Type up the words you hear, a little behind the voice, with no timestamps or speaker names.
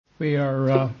We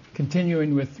are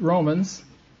continuing with Romans.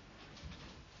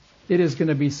 It is going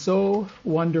to be so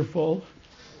wonderful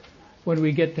when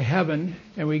we get to heaven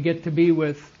and we get to be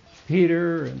with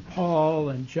Peter and Paul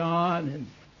and John and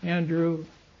Andrew.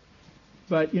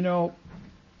 But you know,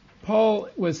 Paul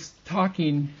was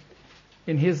talking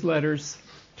in his letters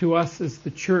to us as the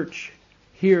church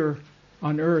here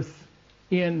on earth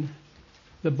in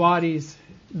the bodies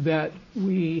that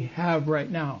we have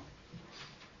right now.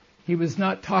 He was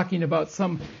not talking about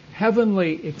some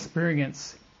heavenly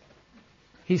experience.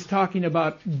 He's talking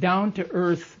about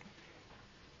down-to-earth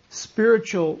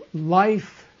spiritual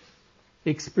life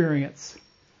experience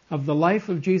of the life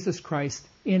of Jesus Christ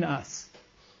in us.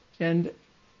 And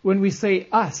when we say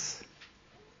us,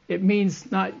 it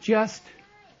means not just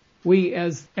we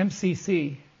as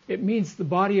MCC. It means the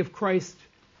body of Christ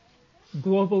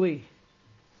globally.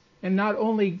 And not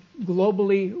only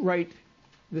globally right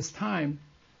this time,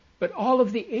 but all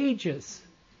of the ages,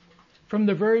 from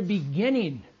the very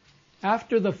beginning,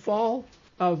 after the fall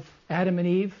of Adam and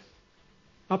Eve,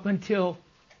 up until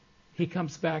he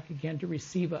comes back again to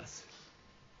receive us.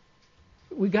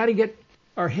 We got to get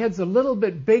our heads a little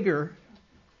bit bigger,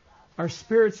 our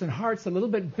spirits and hearts a little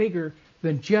bit bigger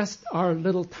than just our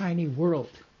little tiny world.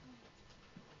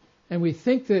 And we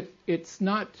think that it's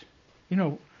not,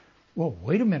 well,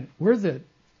 wait a minute, we're the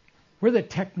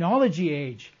technology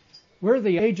age. We're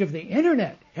the age of the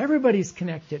internet. Everybody's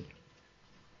connected.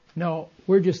 No,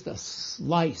 we're just a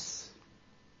slice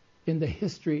in the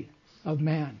history of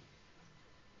man.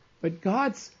 But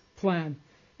God's plan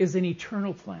is an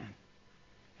eternal plan.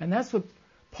 And that's what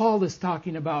Paul is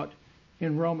talking about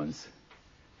in Romans.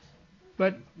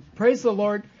 But praise the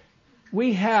Lord,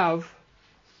 we have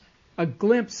a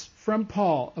glimpse from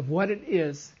Paul of what it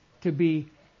is to be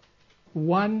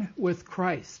one with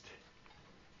Christ.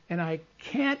 And I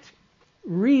can't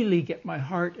really get my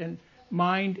heart and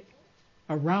mind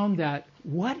around that.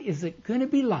 What is it going to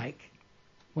be like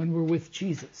when we're with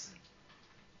Jesus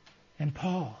and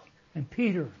Paul and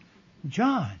Peter and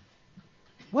John?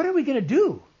 What are we going to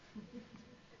do?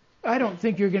 I don't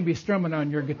think you're going to be strumming on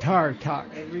your guitar, Talk.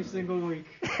 Every single week.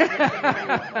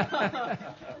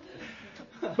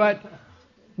 But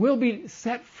we'll be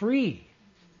set free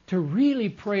to really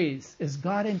praise as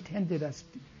God intended us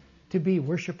to be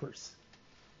worshipers.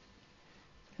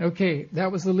 Okay,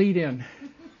 that was the lead-in.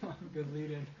 Good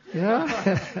lead-in.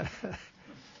 Yeah?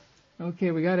 Okay,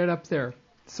 we got it up there.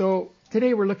 So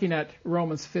today we're looking at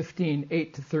Romans 15,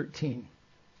 8 to 13.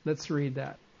 Let's read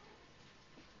that.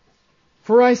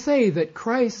 For I say that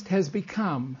Christ has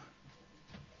become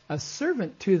a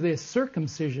servant to the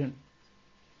circumcision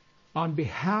on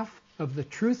behalf of the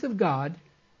truth of God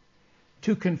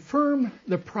to confirm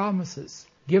the promises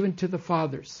given to the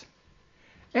fathers,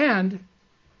 and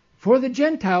for the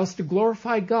Gentiles to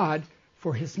glorify God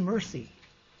for his mercy.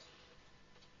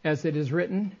 As it is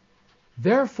written,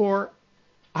 therefore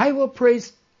I will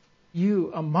praise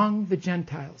you among the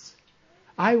Gentiles.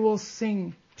 I will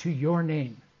sing to your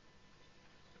name.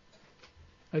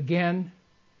 Again,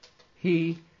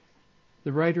 he,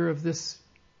 the writer of this,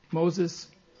 Moses,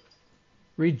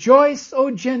 rejoice, O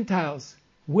Gentiles,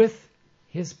 with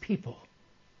his people.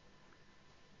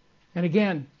 And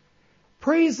again,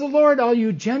 praise the Lord, all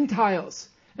you Gentiles,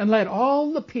 and let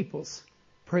all the peoples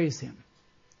praise him.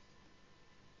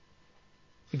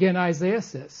 Again, Isaiah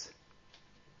says,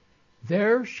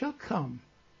 there shall come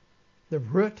the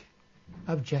root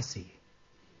of Jesse,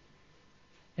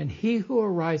 and he who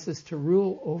arises to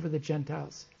rule over the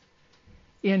Gentiles.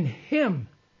 In him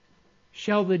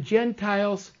shall the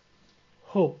Gentiles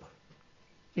hope.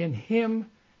 In him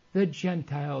the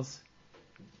Gentiles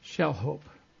shall hope.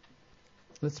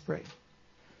 Let's pray.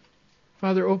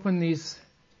 Father, open these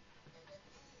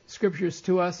scriptures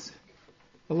to us.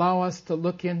 Allow us to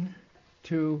look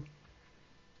into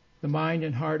the mind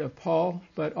and heart of Paul,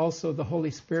 but also the Holy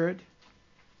Spirit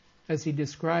as he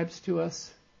describes to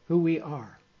us who we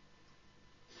are.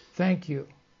 Thank you.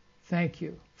 Thank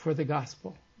you for the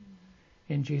gospel.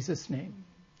 In Jesus' name,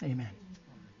 amen.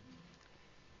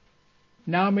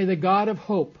 Now may the God of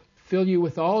hope fill you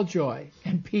with all joy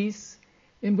and peace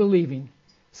in believing,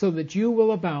 so that you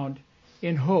will abound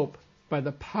in hope by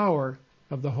the power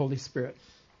of the Holy Spirit.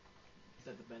 Is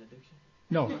that the benediction?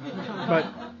 No, but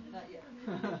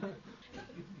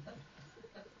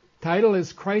title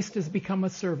is Christ has become a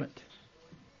servant.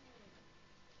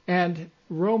 And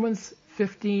Romans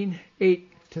 15,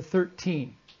 8 to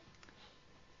 13.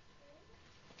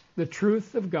 The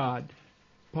truth of God,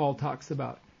 Paul talks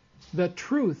about. The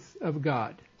truth of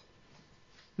God.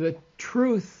 The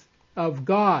truth of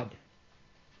God.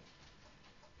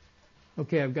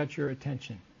 Okay, I've got your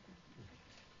attention.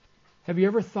 Have you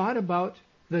ever thought about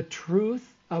the truth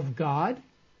of God?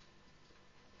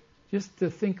 Just to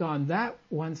think on that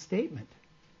one statement.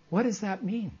 What does that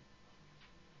mean?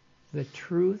 The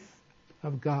truth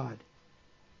of God.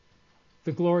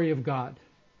 The glory of God.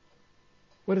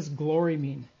 What does glory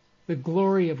mean? The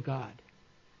glory of God.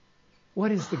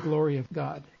 What is the glory of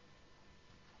God?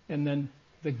 And then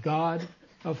the God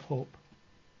of hope.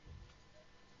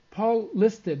 Paul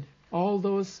listed all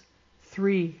those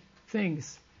three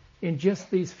things in just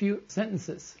these few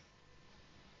sentences.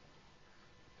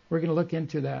 We're going to look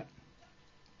into that.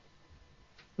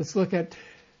 Let's look at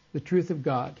the truth of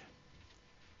God.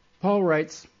 Paul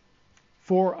writes,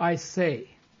 "For I say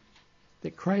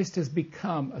that Christ has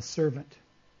become a servant."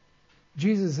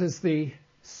 Jesus is the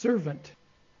servant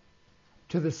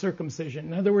to the circumcision.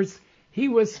 In other words, he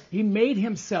made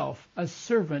himself a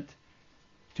servant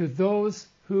to those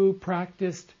who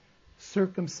practiced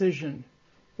circumcision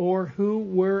or who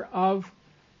were of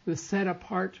the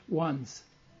set-apart ones.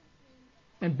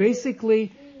 And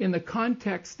basically, in the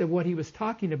context of what he was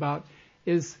talking about,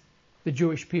 is the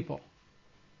Jewish people.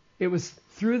 It was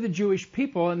through the Jewish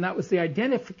people, and that was the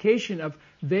identification of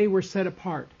they were set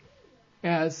apart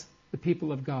as the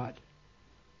people of God.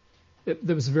 It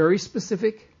was very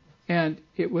specific, and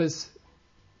it was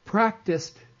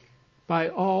practiced by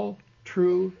all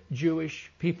true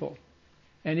Jewish people,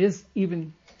 and is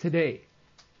even today.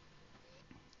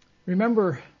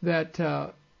 Remember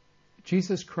that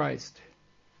Jesus Christ,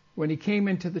 when he came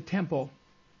into the temple,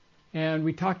 and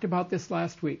we talked about this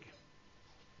last week,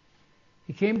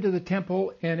 he came to the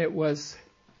temple and it was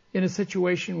in a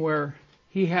situation where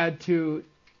he had to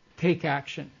take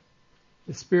action.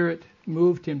 The Spirit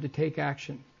moved him to take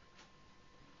action.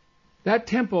 That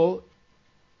temple,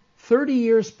 30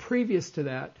 years previous to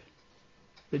that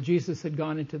Jesus had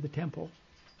gone into the temple,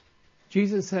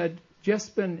 Jesus had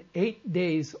just been 8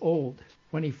 days old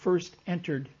when he first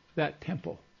entered that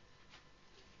temple.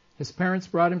 His parents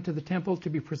brought him to the temple to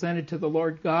be presented to the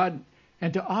Lord God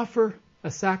and to offer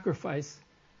a sacrifice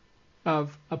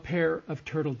of a pair of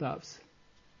turtle doves.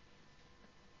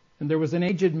 And there was an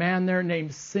aged man there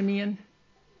named Simeon,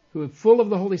 who, full of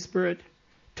the Holy Spirit,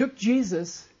 took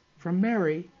Jesus from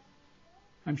Mary.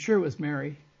 I'm sure it was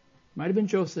Mary. Might have been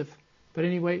Joseph. But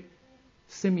anyway,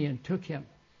 Simeon took him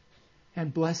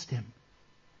and blessed him.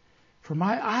 "For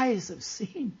my eyes have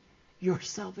seen your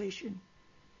salvation,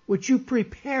 which you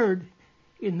prepared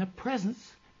in the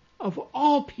presence of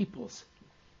all peoples."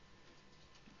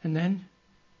 And then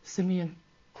Simeon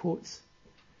quotes,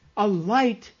 "A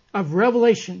light of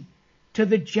revelation to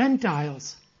the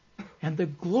Gentiles and the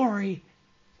glory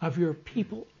of your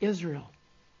people Israel."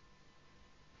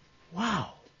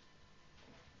 Wow.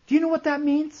 Do you know what that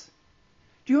means?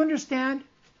 Do you understand?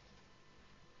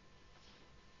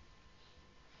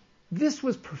 This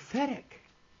was prophetic.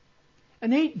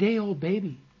 An 8-day-old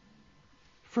baby,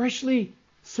 freshly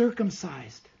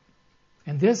circumcised.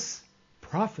 And this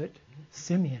prophet,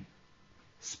 Simeon,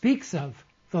 speaks of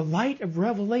the light of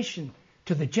revelation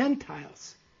to the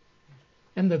Gentiles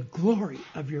and the glory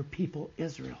of your people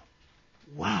Israel.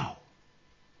 Wow.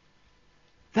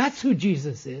 That's who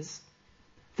Jesus is.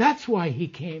 That's why he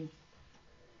came.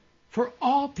 For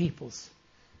all peoples.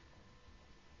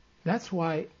 That's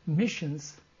why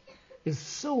missions is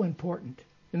so important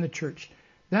in the church.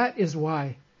 That is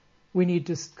why we need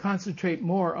to concentrate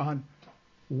more on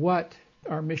what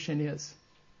our mission is.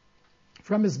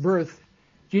 From his birth,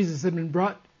 Jesus had been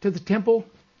brought to the temple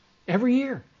every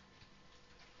year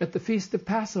at the Feast of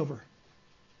Passover.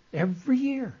 Every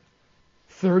year.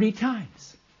 30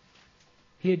 times.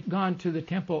 He had gone to the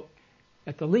temple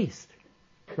at the least,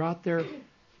 brought there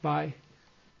by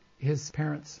his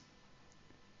parents.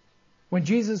 When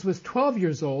Jesus was 12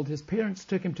 years old, his parents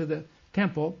took him to the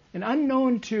temple, and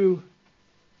unknown to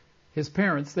his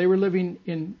parents, they were living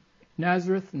in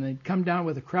Nazareth, and they'd come down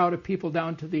with a crowd of people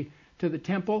down to the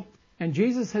temple, and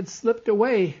Jesus had slipped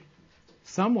away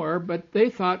somewhere, but they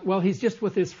thought, well, he's just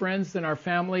with his friends and our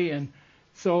family, and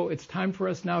so it's time for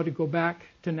us now to go back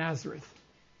to Nazareth.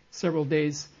 Several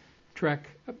days trek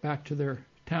back to their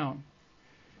town.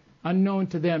 Unknown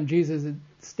to them, Jesus had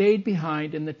stayed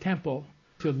behind in the temple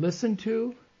to listen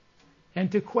to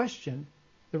and to question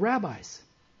the rabbis.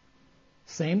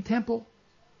 Same temple.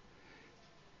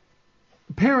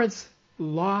 The parents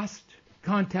lost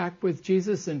contact with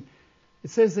Jesus, and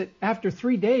it says that after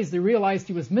 3 days they realized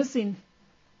he was missing,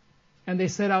 and they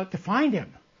set out to find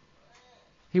him.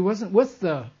 He wasn't with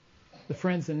the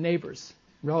friends and neighbors,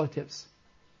 relatives.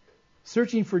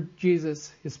 Searching for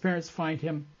Jesus, his parents find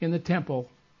him in the temple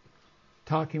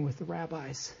talking with the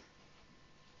rabbis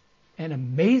and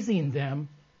amazing them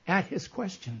at his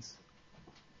questions.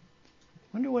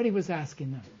 Wonder what he was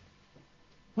asking them.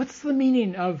 What's the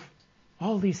meaning of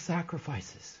all these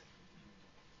sacrifices?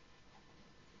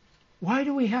 Why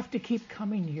do we have to keep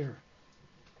coming here?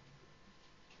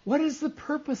 What is the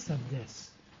purpose of this?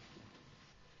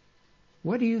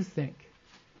 What do you think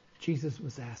Jesus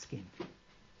was asking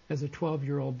as a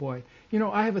 12-year-old boy? You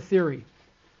know, I have a theory.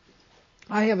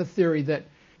 I have a theory that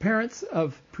parents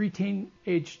of preteen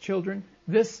age children,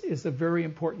 this is a very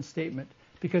important statement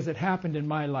because it happened in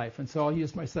my life, and so I'll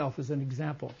use myself as an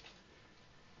example.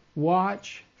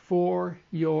 Watch for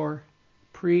your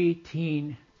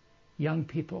preteen young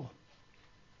people.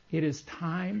 It is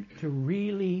time to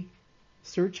really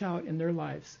search out in their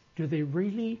lives. Do they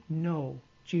really know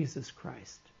Jesus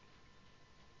Christ?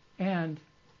 And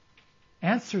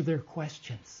answer their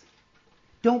questions.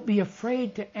 Don't be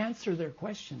afraid to answer their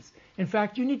questions. In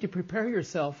fact, you need to prepare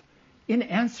yourself in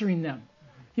answering them.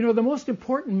 You know, the most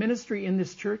important ministry in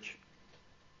this church,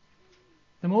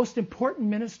 the most important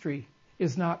ministry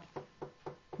is not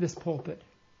this pulpit,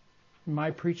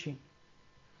 my preaching.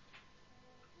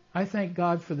 I thank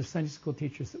God for the Sunday school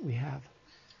teachers that we have.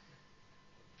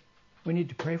 We need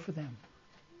to pray for them,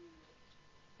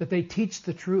 that they teach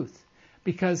the truth.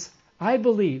 Because I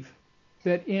believe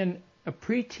that in a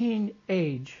preteen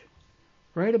age,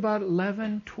 right about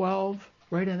 11, 12,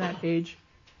 right in that age,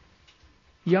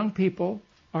 young people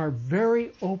are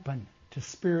very open to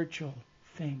spiritual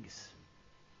things.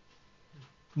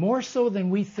 More so than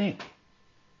we think.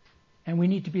 And we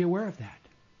need to be aware of that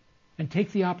and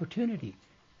take the opportunity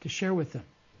to share with them.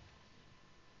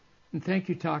 And thank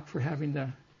you, Talk, for having the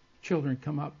children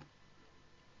come up,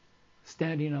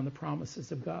 standing on the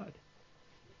promises of God.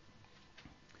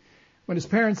 When his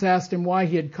parents asked him why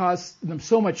he had caused them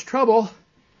so much trouble,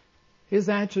 his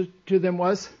answer to them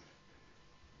was,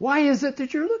 "Why is it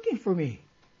that you're looking for me?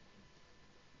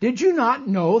 Did you not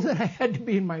know that I had to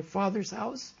be in my Father's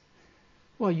house?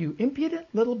 Well, you impudent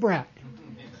little brat."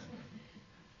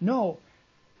 No,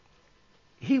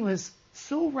 he was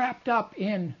so wrapped up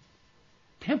in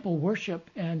temple worship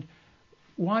and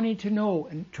wanting to know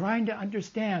and trying to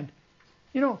understand.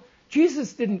 You know,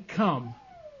 Jesus didn't come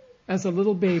as a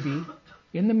little baby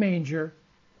in the manger,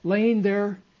 laying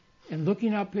there and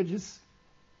looking up at his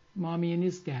mommy and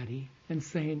his daddy and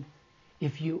saying,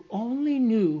 "If you only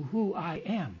knew who I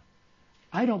am."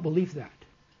 I don't believe that.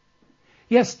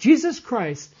 Yes, Jesus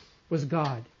Christ was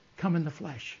God, come in the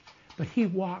flesh, but he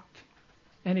walked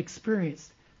and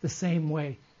experienced the same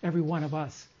way every one of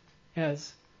us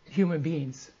as human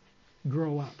beings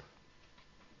grow up.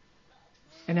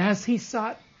 And as he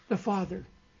sought the Father,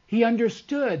 he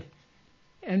understood,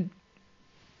 and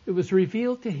it was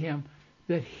revealed to him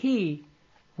that he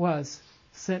was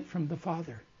sent from the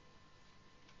Father.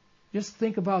 Just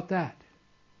think about that.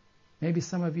 Maybe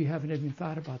some of you haven't even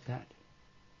thought about that.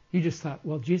 You just thought,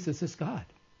 well, Jesus is God.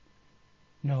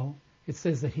 No, it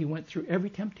says that he went through every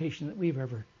temptation that we've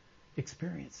ever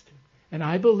experienced. And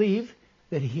I believe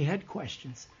that he had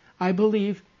questions. I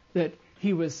believe that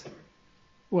he was,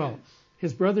 well,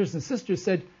 his brothers and sisters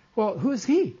said, well, who's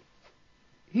he?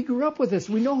 He grew up with us.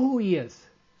 We know who he is.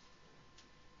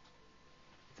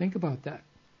 Think about that.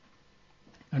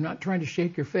 I'm not trying to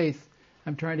shake your faith.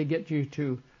 I'm trying to get you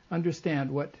to understand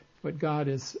what God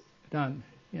has done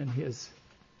in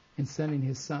sending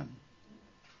his Son.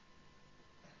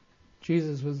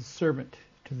 Jesus was a servant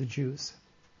to the Jews.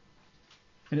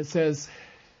 And it says,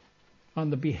 on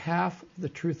the behalf of the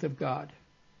truth of God,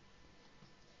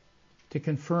 to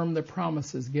confirm the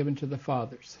promises given to the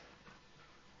fathers.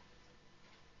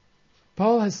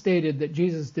 Paul has stated that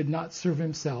Jesus did not serve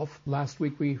himself. Last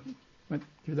week we went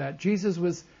through that. Jesus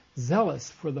was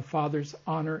zealous for the Father's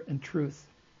honor and truth.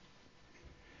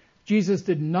 Jesus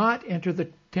did not enter the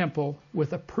temple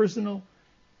with a personal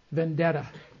vendetta.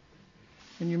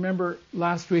 And you remember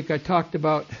last week I talked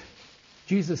about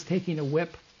Jesus taking a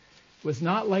whip. It was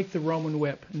not like the Roman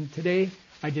whip. And today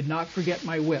I did not forget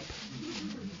my whip.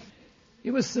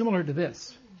 It was similar to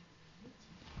this.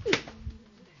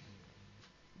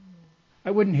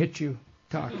 I wouldn't hit you,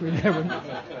 Talk. We never know.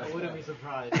 I wouldn't be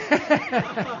surprised.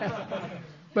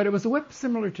 But it was a whip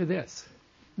similar to this,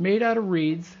 made out of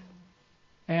reeds.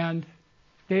 And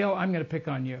Dale, I'm going to pick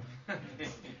on you.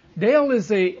 Dale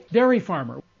is a dairy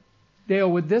farmer. Dale,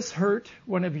 would this hurt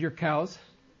one of your cows?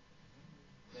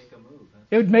 Make a move. Huh?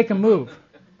 It would make them move.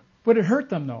 Would it hurt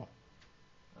them, though?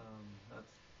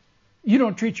 You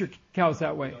don't treat your cows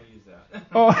that way. Don't use that.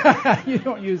 Oh, you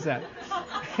don't use that.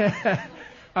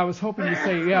 I was hoping you'd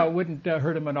say, yeah, it wouldn't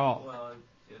hurt them at all. Well,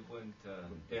 it wouldn't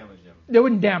damage them. It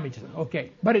wouldn't damage them.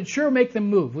 Okay. But it'd sure make them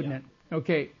move, wouldn't it?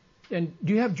 Okay. And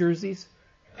do you have jerseys?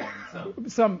 Some.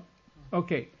 Some.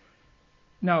 Okay.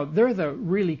 Now, they're the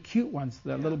really cute ones,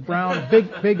 the little brown,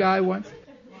 big eye ones.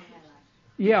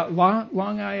 Yeah,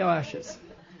 long eyelashes.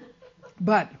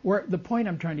 But the point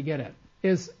I'm trying to get at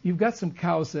is you've got some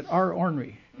cows that are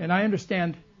ornery. And I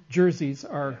understand Jerseys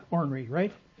are ornery,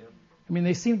 right? I mean,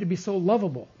 they seem to be so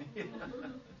lovable.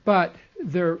 But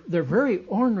they're very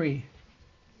ornery,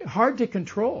 hard to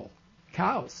control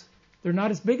cows. They're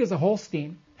not as big as a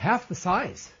Holstein, half the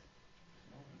size.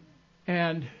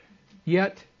 And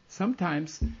yet,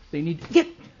 sometimes they need to get.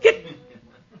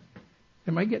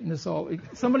 Am I getting this all?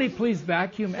 Somebody please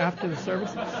vacuum after the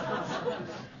service.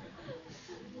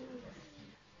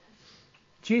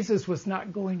 Jesus was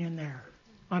not going in there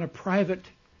on a private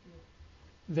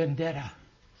vendetta.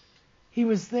 He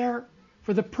was there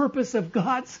for the purpose of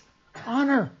God's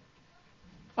honor,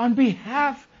 on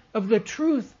behalf of the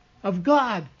truth of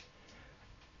God.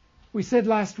 We said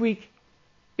last week,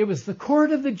 it was the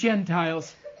court of the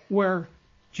Gentiles where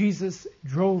Jesus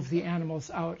drove the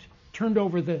animals out, turned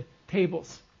over the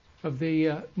tables of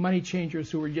the money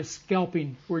changers who were just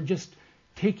scalping, who were just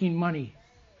taking money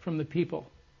from the people.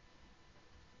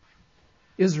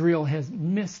 Israel has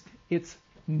missed its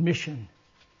mission.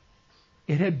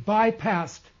 It had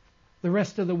bypassed the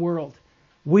rest of the world.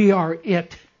 We are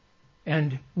it,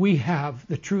 and we have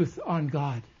the truth on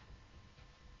God.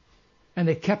 And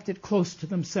they kept it close to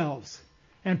themselves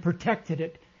and protected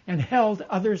it and held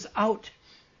others out.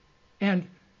 And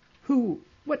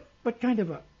what kind of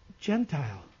a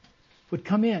Gentile would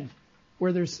come in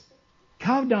where there's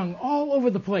cow dung all over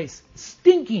the place,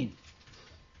 stinking,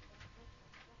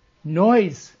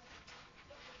 noise,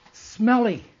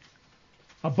 smelly,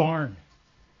 a barn.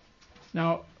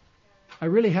 Now, I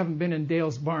really haven't been in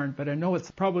Dale's barn, but I know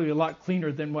it's probably a lot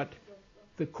cleaner than what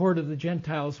the court of the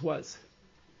Gentiles was.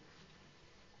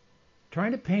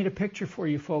 Trying to paint a picture for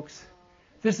you folks.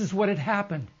 This is what had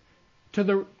happened to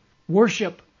the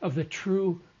worship of the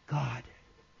true God.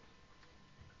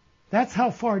 That's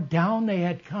how far down they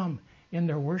had come in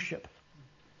their worship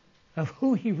of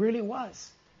who He really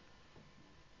was.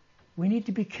 We need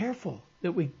to be careful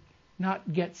that we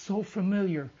not get so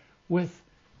familiar with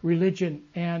religion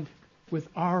and with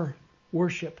our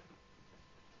worship,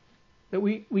 that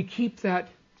we keep that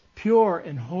pure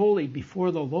and holy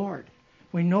before the Lord.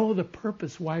 We know the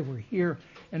purpose why we're here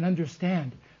and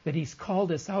understand that He's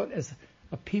called us out as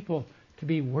a people to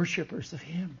be worshipers of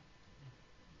Him.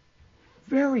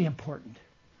 Very important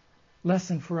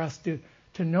lesson for us to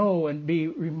know and be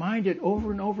reminded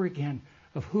over and over again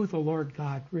of who the Lord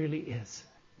God really is.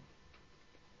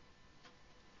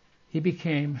 He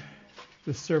became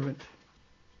the servant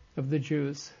of the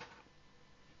Jews,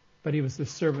 but He was the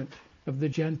servant of the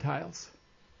Gentiles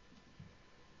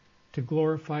to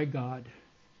glorify God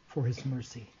for His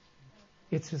mercy.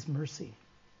 It's His mercy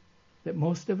that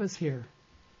most of us here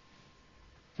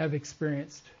have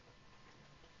experienced.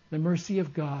 The mercy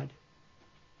of God,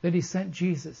 that He sent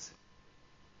Jesus,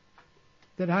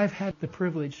 that I've had the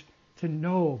privilege to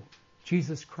know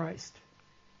Jesus Christ,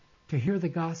 to hear the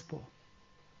gospel.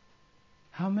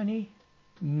 How many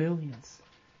millions,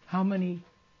 how many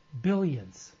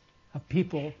billions of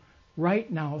people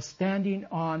right now standing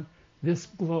on this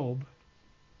globe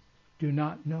do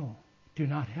not know, do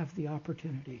not have the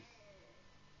opportunity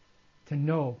to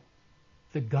know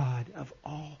the God of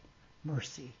all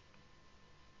mercy.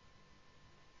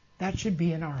 That should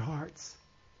be in our hearts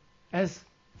as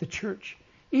the church,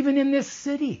 even in this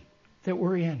city that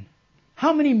we're in.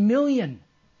 How many million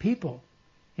people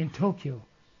in Tokyo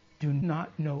do not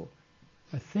know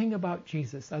a thing about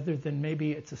Jesus other than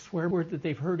maybe it's a swear word that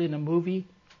they've heard in a movie,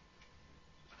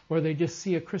 or they just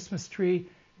see a Christmas tree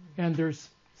and there's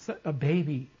a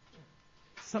baby,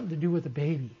 something to do with a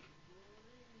baby.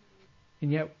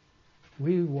 And yet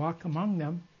we walk among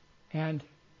them and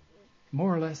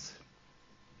more or less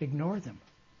ignore them.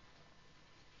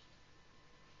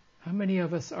 How many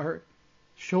of us are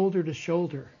shoulder to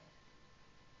shoulder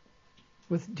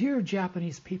with dear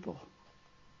Japanese people,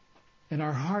 and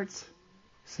our hearts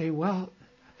say, well,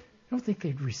 I don't think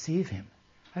they'd receive him.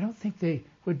 I don't think they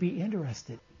would be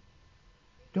interested.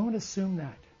 Don't assume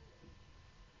that.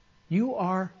 You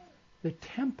are the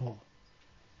temple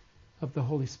of the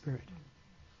Holy Spirit.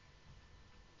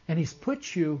 And He's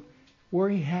put you where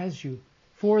He has you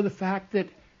for the fact that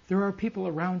there are people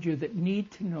around you that need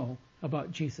to know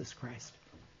about Jesus Christ.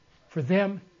 For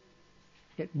them,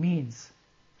 it means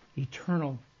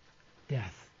eternal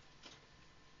death.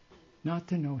 Not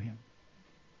to know Him,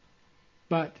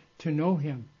 but to know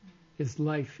Him is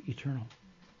life eternal.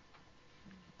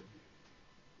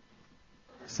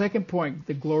 Second point,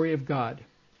 the glory of God.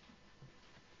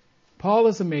 Paul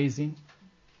is amazing.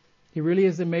 He really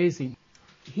is amazing.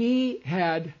 he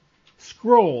had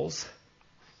scrolls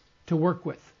to work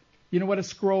with. You know what a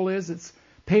scroll is? It's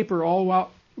paper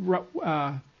all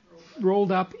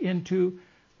rolled up into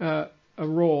a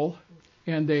roll,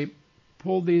 and they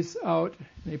pulled these out,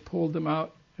 they pulled them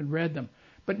out and read them.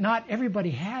 But not everybody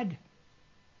had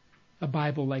a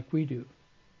Bible like we do.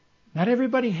 Not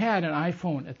everybody had an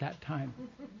iPhone at that time.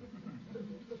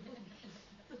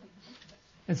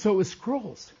 And so it was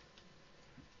scrolls.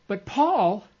 But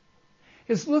Paul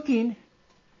is looking,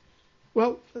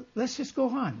 well, let's just go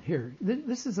on here.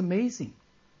 This is amazing.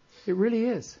 It really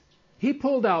is. He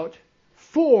pulled out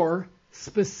 4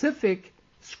 specific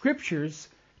scriptures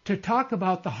to talk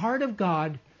about the heart of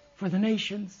God for the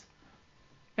nations.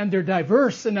 And they're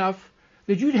diverse enough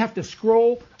that you'd have to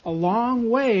scroll a long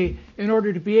way in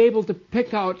order to be able to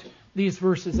pick out these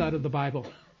verses out of the Bible.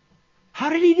 How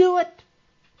did he do it?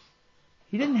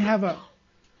 He didn't have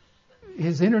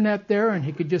his internet there and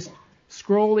he could just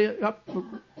scroll it up,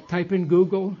 type in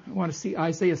Google. I want to see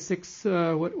Isaiah 6,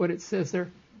 what it says there.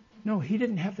 No, he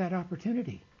didn't have that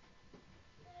opportunity.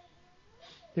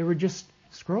 They were just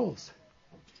scrolls.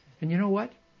 And you know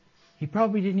what? He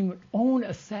probably didn't even own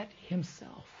a set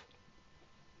himself.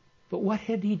 But what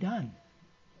had he done?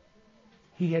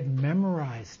 He had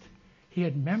memorized. He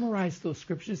had memorized those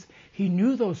scriptures. He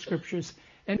knew those scriptures.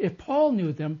 And if Paul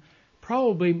knew them,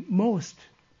 probably most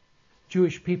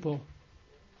Jewish people,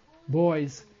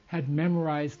 boys, had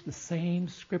memorized the same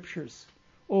scriptures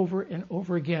over and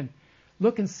over again.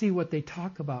 Look and see what they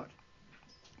talk about.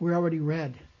 We already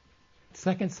read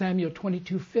 2 Samuel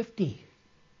 22:50.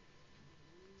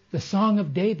 The Song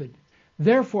of David.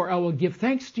 Therefore I will give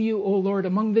thanks to you, O Lord,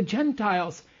 among the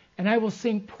Gentiles, and I will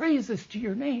sing praises to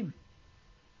your name.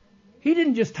 He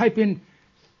didn't just type in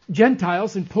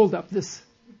Gentiles and pulled up this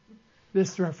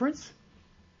reference.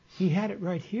 He had it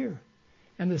right here.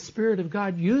 And the Spirit of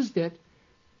God used it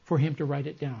for him to write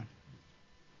it down.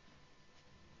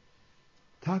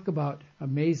 Talk about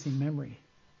amazing memory.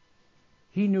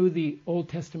 He knew the Old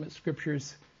Testament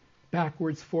scriptures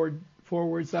backwards,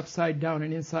 forwards, upside down,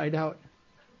 and inside out.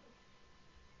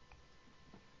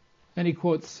 And he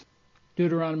quotes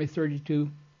Deuteronomy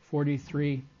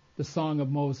 32:43, the Song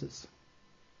of Moses.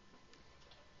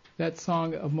 That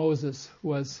Song of Moses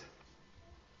was,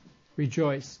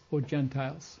 "Rejoice, O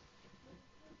Gentiles,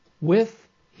 with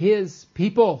his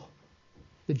people,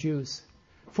 the Jews.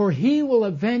 For he will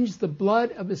avenge the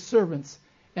blood of his servants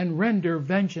and render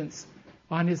vengeance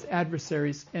on his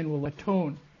adversaries and will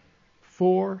atone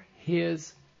for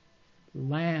his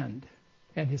land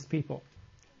and his people."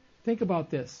 Think about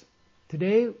this.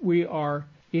 Today we are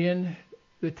in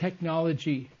the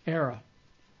technology era.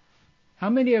 How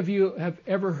many of you have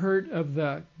ever heard of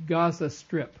the Gaza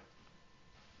Strip?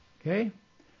 Okay?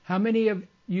 How many of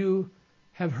you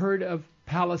have heard of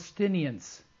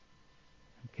Palestinians?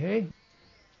 Okay?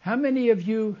 How many of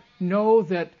you know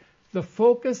that the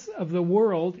focus of the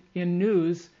world in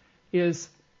news is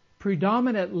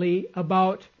predominantly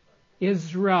about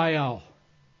Israel?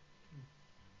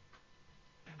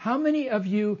 How many of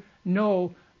you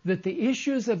know that the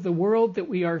issues of the world that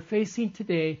we are facing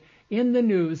today in the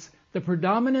news, the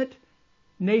predominant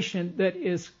nation that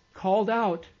is called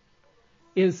out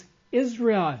is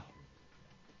Israel?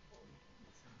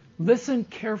 Listen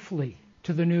carefully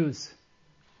to the news.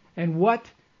 And what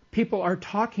people are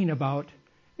talking about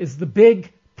is the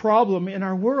big problem in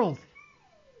our world.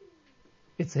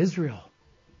 It's Israel.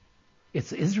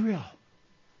 It's Israel.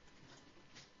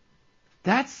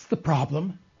 That's the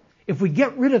problem. If we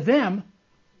get rid of them,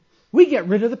 we get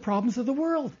rid of the problems of the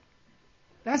world.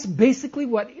 That's basically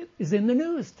what is in the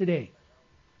news today.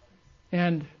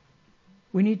 And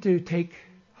we need to take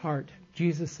heart.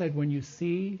 Jesus said, when you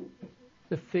see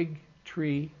the fig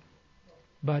tree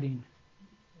budding,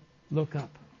 look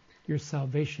up. Your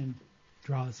salvation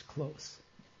draws close.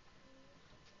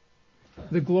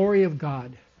 The glory of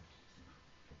God.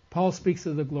 Paul speaks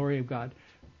of the glory of God.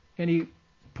 And he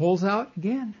pulls out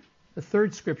again the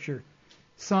third scripture,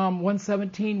 Psalm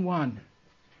 117:1.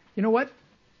 You know what?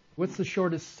 What's the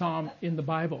shortest psalm in the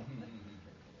Bible?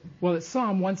 Well, it's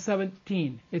Psalm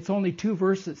 117. It's only 2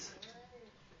 verses.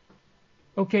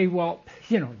 Okay, well,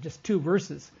 just 2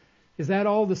 verses. Is that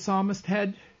all the psalmist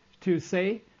had to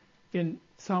say in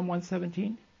Psalm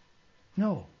 117?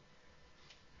 No.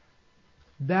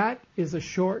 That is a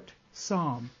short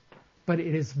psalm, but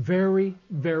it is very,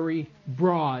 very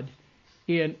broad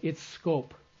in its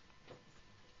scope.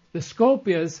 The scope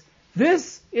is,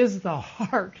 this is the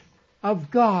heart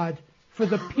of God for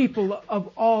the people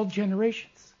of all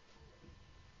generations.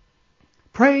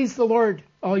 Praise the Lord,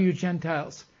 all you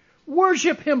Gentiles.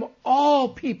 Worship him, all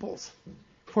peoples.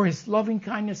 For his loving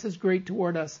kindness is great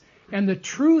toward us, and the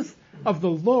truth of the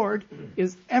Lord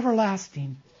is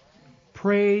everlasting.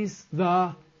 Praise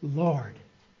the Lord.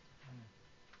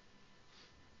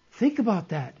 Think about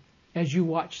that as you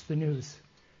watch the news.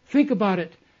 Think about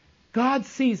it. God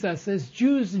sees us as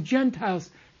Jews and Gentiles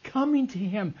coming to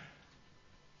him,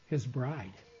 his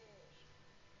bride.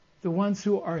 The ones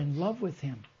who are in love with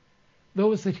him.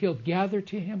 Those that he'll gather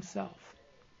to himself.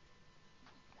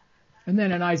 And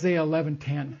then in Isaiah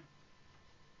 11:10,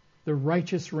 the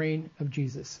righteous reign of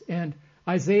Jesus. And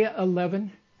Isaiah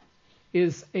 11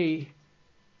 is a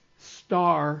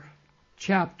star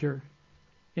chapter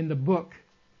in the book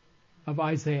of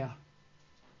Isaiah.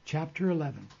 Chapter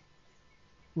 11.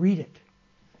 Read it.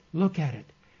 Look at it.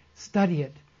 Study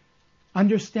it.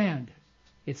 Understand.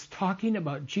 It's talking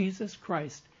about Jesus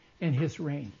Christ and his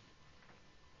reign.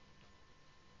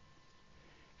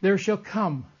 There shall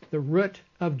come the root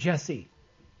of Jesse.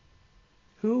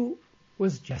 Who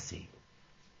was Jesse?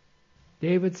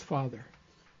 David's father.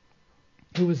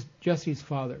 Who was Jesse's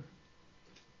father?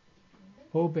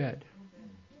 Obed.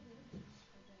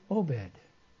 Obed.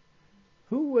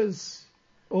 Who was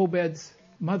Obed's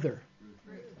mother?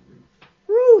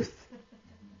 Ruth.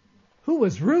 Who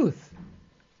was Ruth?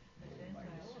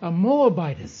 A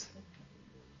Moabitess.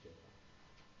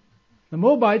 The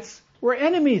Moabites were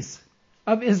enemies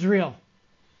of Israel.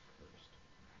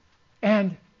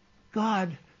 And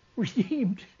God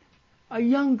redeemed a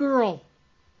young girl.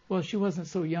 Well, she wasn't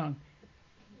so young.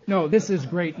 No, this is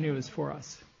great news for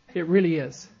us. It really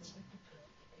is.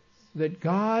 That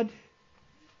God,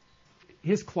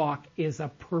 his clock is a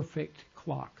perfect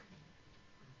clock.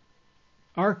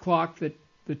 Our clock, the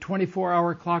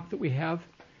 24-hour clock that we have,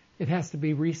 it has to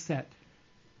be reset.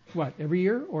 What, every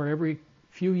year or every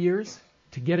few years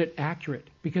to get it accurate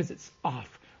because it's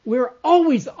off. We're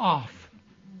always off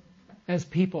as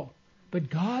people. But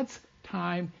God's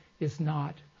time is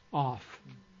not off.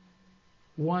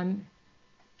 1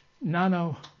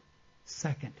 nanosecond.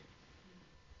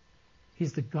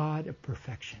 He's the God of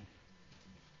perfection.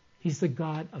 He's the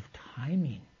God of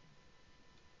timing.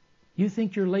 You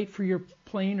think you're late for your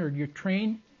plane or your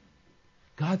train?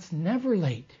 God's never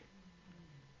late.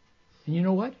 And you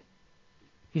know what?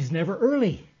 He's never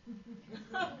early.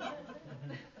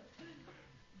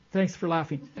 Thanks for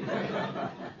laughing.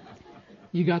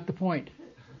 You got the point.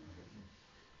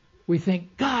 We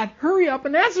think, God, hurry up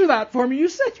and answer that for me. You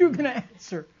said you were going to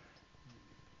answer.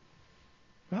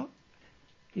 Well,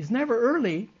 he's never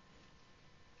early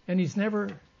and he's never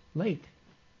late.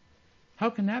 How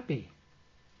can that be?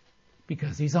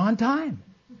 Because he's on time.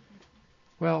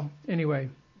 Well, anyway,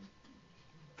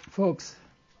 folks,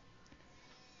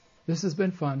 this has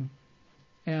been fun.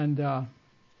 And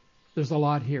there's a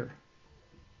lot here.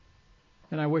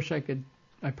 And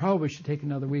I probably should take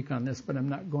another week on this, but I'm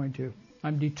not going to.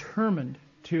 I'm determined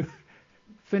to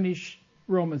finish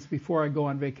Romans before I go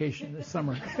on vacation this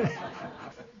summer.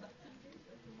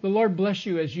 The Lord bless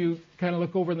you as you kind of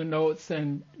look over the notes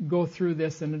and go through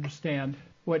this and understand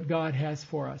what God has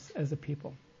for us as a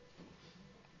people.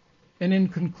 And in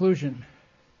conclusion,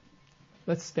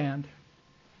 let's stand.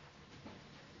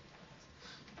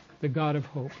 The God of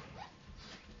hope.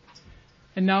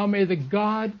 And now may the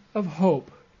God of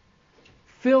hope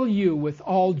fill you with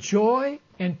all joy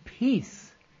and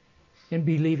peace in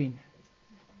believing,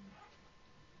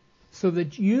 so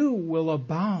that you will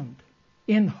abound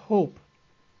in hope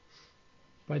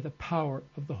by the power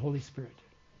of the Holy Spirit.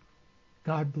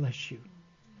 God bless you.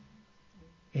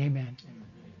 Amen.